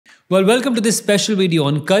Well, welcome to this special video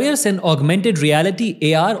on careers in augmented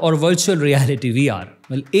reality, AR or virtual reality, VR.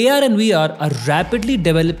 Well, AR and VR are rapidly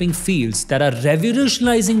developing fields that are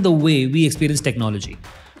revolutionizing the way we experience technology.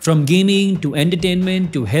 From gaming to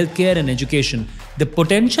entertainment to healthcare and education, the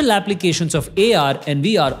potential applications of AR and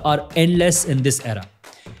VR are endless in this era.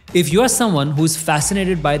 If you are someone who is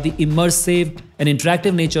fascinated by the immersive and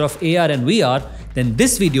interactive nature of AR and VR, then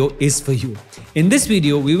this video is for you. In this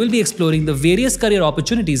video, we will be exploring the various career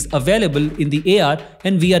opportunities available in the AR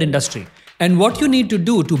and VR industry and what you need to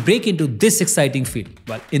do to break into this exciting field.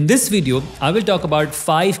 Well, in this video, I will talk about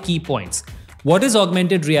 5 key points. What is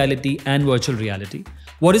augmented reality and virtual reality?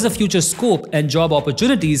 What is the future scope and job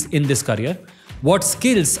opportunities in this career? What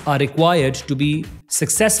skills are required to be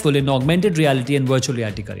successful in augmented reality and virtual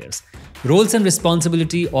reality careers? Roles and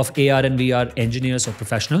responsibility of AR and VR engineers or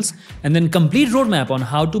professionals, and then complete roadmap on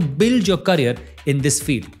how to build your career in this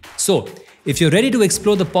field. So, if you're ready to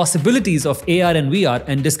explore the possibilities of AR and VR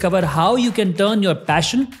and discover how you can turn your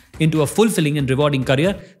passion into a fulfilling and rewarding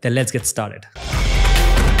career, then let's get started.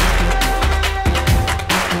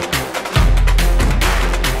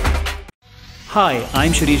 Hi,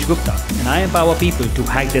 I'm Shirish Gupta, and I empower people to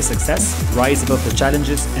hack their success, rise above the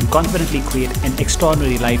challenges, and confidently create an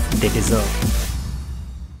extraordinary life they deserve.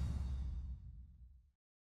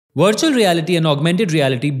 Virtual reality and augmented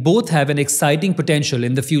reality both have an exciting potential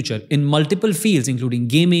in the future in multiple fields including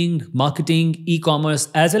gaming, marketing, e-commerce,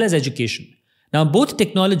 as well as education. Now, both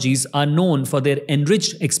technologies are known for their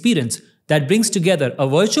enriched experience that brings together a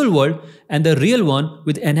virtual world and the real one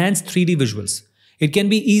with enhanced 3D visuals. It can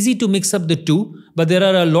be easy to mix up the two, but there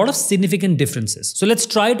are a lot of significant differences. So let's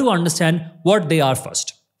try to understand what they are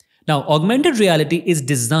first. Now, augmented reality is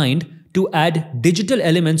designed to add digital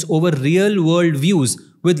elements over real-world views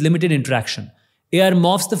with limited interaction. AR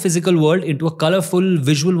morphs the physical world into a colorful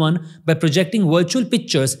visual one by projecting virtual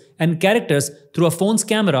pictures and characters through a phone's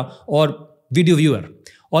camera or video viewer.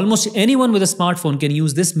 Almost anyone with a smartphone can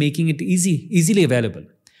use this, making it easily available.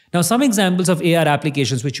 Now, some examples of AR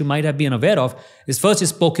applications which you might have been aware of is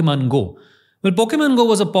Pokemon Go. Well, Pokemon Go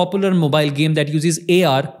was a popular mobile game that uses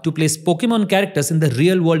AR to place Pokemon characters in the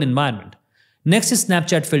real-world environment. Next is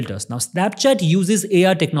Snapchat filters. Now, Snapchat uses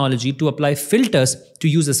AR technology to apply filters to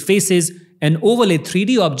users' faces and overlay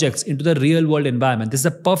 3D objects into the real-world environment. This is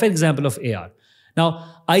a perfect example of AR.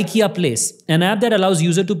 Now, IKEA Place, an app that allows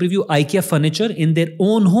users to preview IKEA furniture in their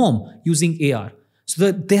own home using AR.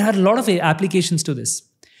 So there are a lot of applications to this.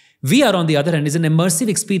 VR, on the other hand, is an immersive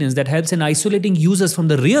experience that helps in isolating users from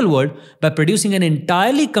the real world by producing an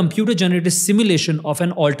entirely computer-generated simulation of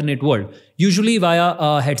an alternate world, usually via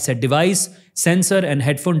a headset device, sensor, and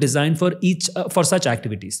headphone designed for such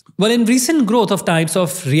activities. Well, in recent growth of types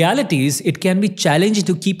of realities, it can be challenging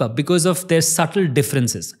to keep up because of their subtle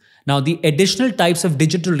differences. Now, the additional types of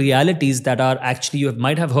digital realities that are actually you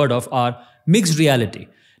might have heard of are mixed reality.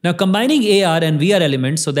 Now, combining AR and VR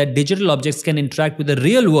elements so that digital objects can interact with the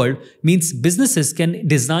real world means businesses can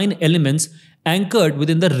design elements anchored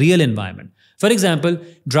within the real environment. For example,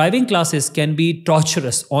 driving classes can be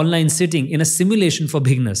torturous online sitting in a simulation for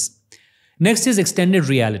beginners. Next is extended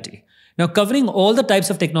reality. Now, covering all the types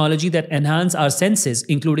of technology that enhance our senses,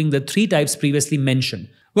 including the 3 types previously mentioned.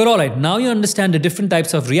 Well, alright, now you understand the different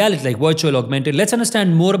types of reality like virtual, augmented. Let's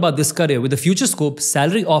understand more about this career with the future scope,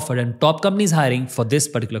 salary offered, and top companies hiring for this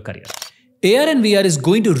particular career. AR and VR is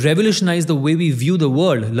going to revolutionize the way we view the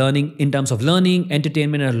world, learning in terms of learning,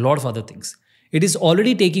 entertainment, and a lot of other things. It is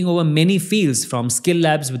already taking over many fields from skill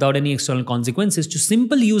labs without any external consequences to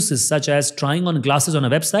simple uses such as trying on glasses on a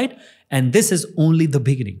website, and this is only the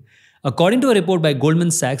beginning. According to a report by Goldman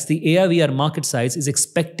Sachs, the AR/VR market size is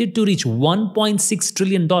expected to reach $1.6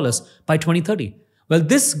 trillion by 2030. Well,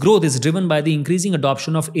 this growth is driven by the increasing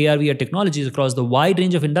adoption of AR/VR technologies across the wide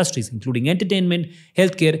range of industries, including entertainment,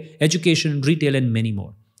 healthcare, education, retail, and many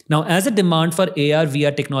more. Now, as the demand for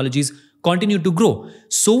AR/VR technologies continue to grow,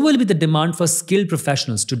 so will be the demand for skilled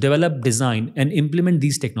professionals to develop, design, and implement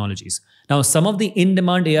these technologies. Now, some of the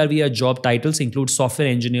in-demand AR/VR job titles include software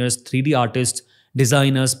engineers, 3D artists,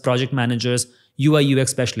 designers, project managers,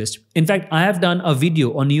 UI/UX specialists. In fact, I have done a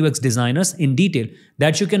video on UX designers in detail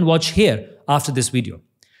that you can watch here after this video.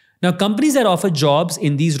 Now, companies that offer jobs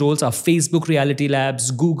in these roles are Facebook Reality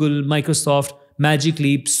Labs, Google, Microsoft, Magic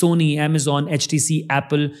Leap, Sony, Amazon, HTC,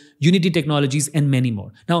 Apple, Unity Technologies, and many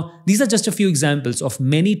more. Now, these are just a few examples of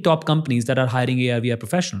many top companies that are hiring AR/VR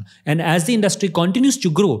professionals. And as the industry continues to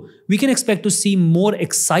grow, we can expect to see more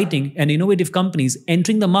exciting and innovative companies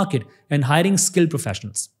entering the market and hiring skilled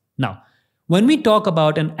professionals. Now, when we talk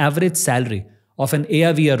about an average salary of an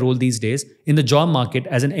AR/VR role these days in the job market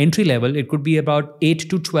as an entry level, it could be about 8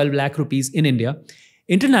 to 12 lakh rupees in India.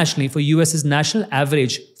 Internationally, for US's national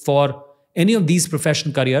average for any of these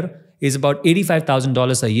professional career is about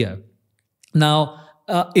 $85,000 a year. Now,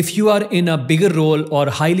 if you are in a bigger role or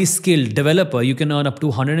highly skilled developer, you can earn up to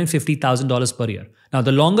 $150,000 per year. Now,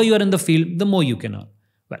 the longer you are in the field, the more you can earn.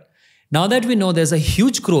 Well, now that we know there's a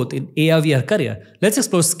huge growth in AR/VR career, let's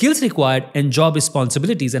explore skills required and job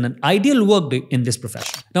responsibilities and an ideal workday in this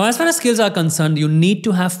profession. Now, as far as skills are concerned, you need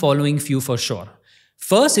to have following few for sure.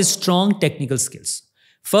 First is strong technical skills.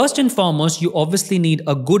 First and foremost, you obviously need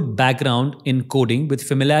a good background in coding with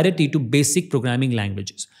familiarity to basic programming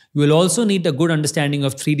languages. You will also need a good understanding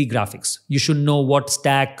of 3D graphics. You should know what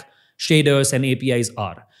stack, shaders, and APIs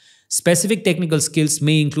are. Specific technical skills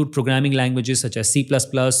may include programming languages such as C++,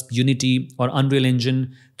 Unity, or Unreal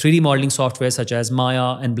Engine, 3D modeling software such as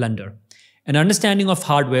Maya and Blender, an understanding of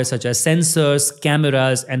hardware such as sensors,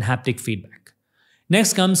 cameras, and haptic feedback.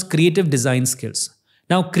 Next comes creative design skills.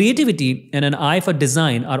 Now, creativity and an eye for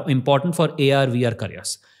design are important for AR/VR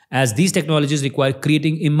careers, as these technologies require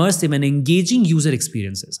creating immersive and engaging user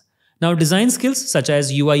experiences. Now, design skills such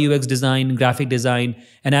as UI/UX design, graphic design,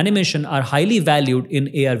 and animation are highly valued in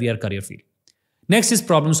AR/VR career field. Next is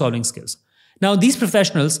problem-solving skills. Now, these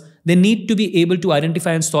professionals, they need to be able to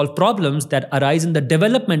identify and solve problems that arise in the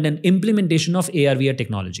development and implementation of AR/VR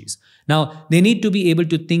technologies. Now, they need to be able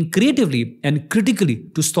to think creatively and critically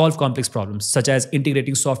to solve complex problems, such as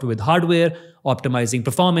integrating software with hardware, optimizing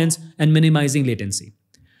performance, and minimizing latency.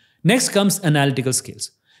 Next comes analytical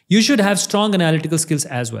skills. You should have strong analytical skills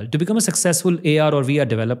as well. To become a successful AR or VR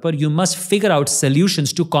developer, you must figure out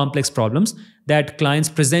solutions to complex problems that clients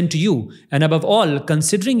present to you. And above all,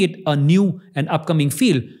 considering it a new and upcoming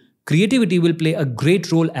field, creativity will play a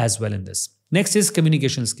great role as well in this. Next is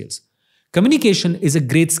communication skills. Communication is a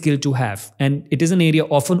great skill to have, and it is an area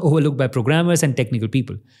often overlooked by programmers and technical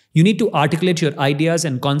people. You need to articulate your ideas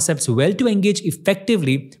and concepts well to engage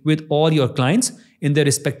effectively with all your clients in their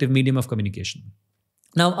respective medium of communication.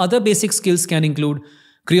 Now, other basic skills can include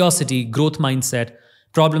curiosity, growth mindset,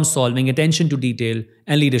 problem solving, attention to detail,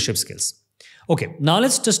 and leadership skills. Okay, now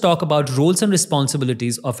let's just talk about roles and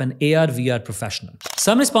responsibilities of an AR/VR professional.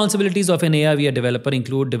 Some responsibilities of an AR/VR developer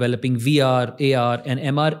include developing VR, AR, and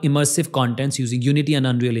MR immersive contents using Unity and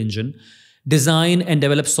Unreal Engine, design and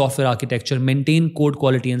develop software architecture, maintain code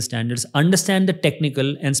quality and standards, understand the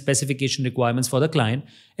technical and specification requirements for the client,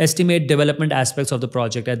 estimate development aspects of the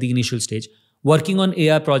project at the initial stage, working on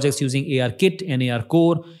AR projects using ARKit and AR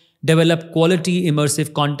Core, develop quality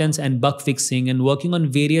immersive contents and bug fixing, and working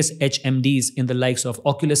on various HMDs in the likes of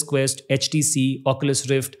Oculus Quest, HTC, Oculus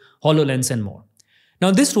Rift, HoloLens, and more.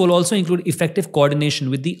 Now, this role also includes effective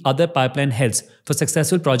coordination with the other pipeline heads for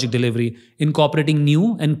successful project delivery, incorporating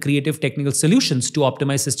new and creative technical solutions to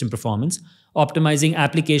optimize system performance, optimizing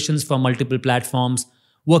applications for multiple platforms,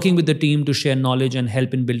 working with the team to share knowledge and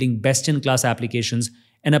help in building best-in-class applications,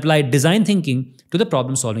 and apply design thinking to the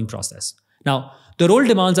problem-solving process. Now, the role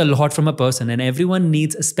demands a lot from a person, and everyone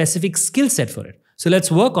needs a specific skill set for it. So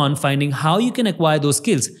let's work on finding how you can acquire those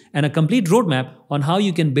skills and a complete roadmap on how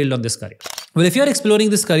you can build on this career. Well, if you're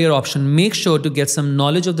exploring this career option, make sure to get some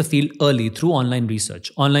knowledge of the field early through online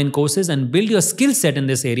research, online courses, and build your skill set in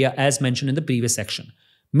this area as mentioned in the previous section.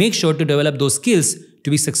 Make sure to develop those skills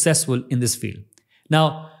to be successful in this field.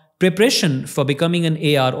 Now, preparation for becoming an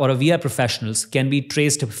AR or a VR professionals can be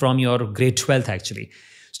traced from your grade 12th actually.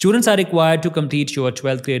 Students are required to complete your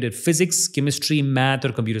 12th grade in physics, chemistry, math,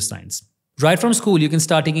 or computer science. Right from school, you can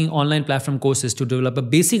start taking online platform courses to develop a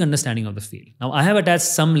basic understanding of the field. Now, I have attached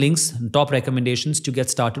some links and top recommendations to get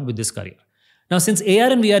started with this career. Now, since AR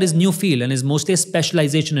and VR is new field and is mostly a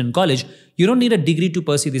specialization in college, you don't need a degree to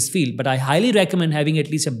pursue this field, but I highly recommend having at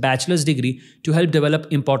least a bachelor's degree to help develop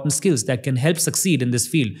important skills that can help succeed in this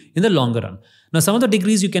field in the longer run. Now, some of the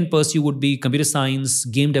degrees you can pursue would be computer science,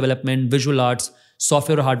 game development, visual arts,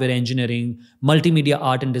 software or hardware engineering, multimedia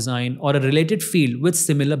art and design, or a related field with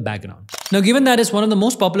similar background. Now, given that it's one of the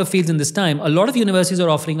most popular fields in this time, a lot of universities are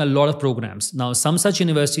offering a lot of programs. Now, some such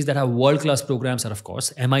universities that have world-class programs are, of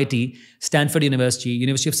course, MIT, Stanford University,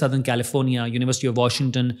 University of Southern California, University of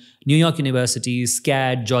Washington, New York University,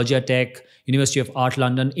 SCAD, Georgia Tech, University of Art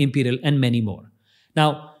London, Imperial, and many more.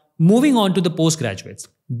 Now, moving on to the postgraduates.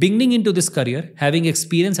 Beginning into this career, having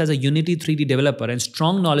experience as a Unity 3D developer and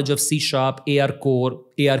strong knowledge of C#, AR Core,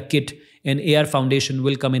 ARKit, and AR Foundation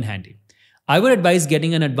will come in handy. I would advise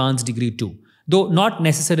getting an advanced degree too. Though not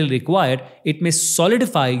necessarily required, it may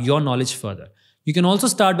solidify your knowledge further. You can also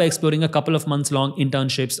start by exploring a couple of months-long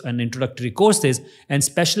internships and introductory courses and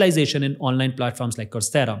specialization in online platforms like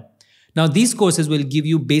Coursera. Now, these courses will give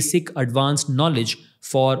you basic advanced knowledge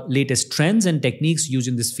for latest trends and techniques used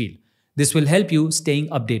in this field. This will help you staying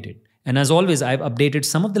updated. And as always, I've updated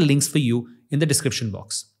some of the links for you in the description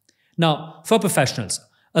box. Now, for professionals,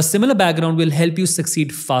 a similar background will help you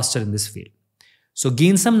succeed faster in this field. So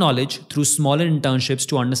gain some knowledge through smaller internships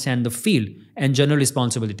to understand the field and general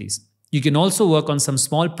responsibilities. You can also work on some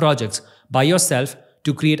small projects by yourself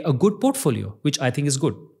to create a good portfolio, which I think is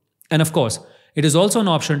good. And of course, it is also an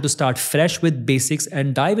option to start fresh with basics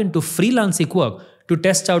and dive into freelancing work to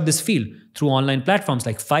test out this field through online platforms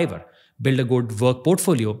like Fiverr, build a good work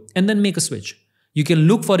portfolio, and then make a switch. You can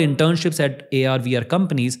look for internships at AR/VR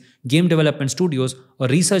companies, game development studios, or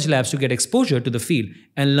research labs to get exposure to the field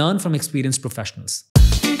and learn from experienced professionals.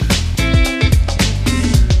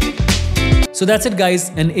 So that's it, guys.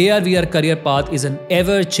 An AR/VR career path is an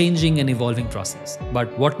ever-changing and evolving process.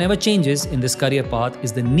 But what never changes in this career path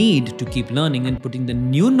is the need to keep learning and putting the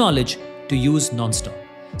new knowledge to use non-stop.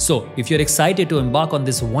 So if you're excited to embark on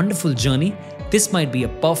this wonderful journey, this might be a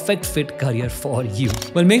perfect fit career for you.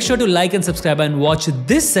 Well, make sure to like and subscribe and watch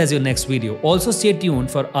this as your next video. Also stay tuned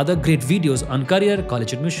for other great videos on career,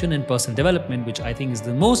 college admission, and personal development, which I think is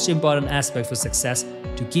the most important aspect for success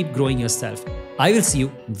to keep growing yourself. I will see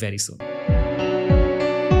you very soon.